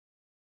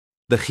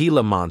The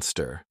Gila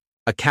monster,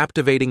 a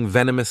captivating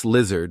venomous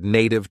lizard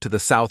native to the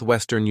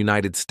southwestern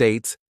United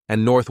States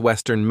and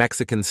northwestern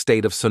Mexican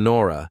state of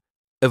Sonora,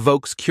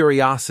 evokes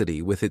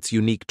curiosity with its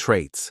unique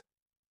traits.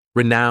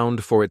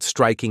 Renowned for its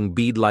striking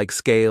bead-like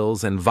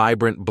scales and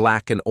vibrant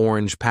black and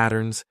orange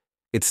patterns,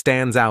 it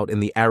stands out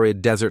in the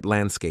arid desert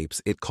landscapes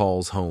it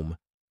calls home.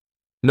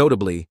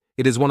 Notably,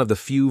 it is one of the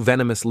few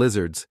venomous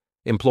lizards,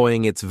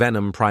 employing its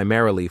venom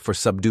primarily for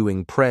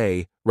subduing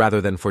prey rather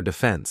than for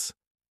defense.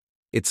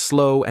 Its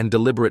slow and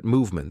deliberate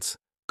movements,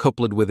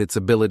 coupled with its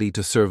ability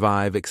to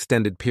survive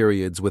extended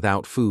periods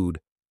without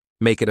food,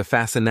 make it a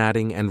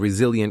fascinating and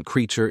resilient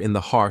creature in the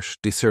harsh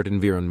desert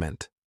environment.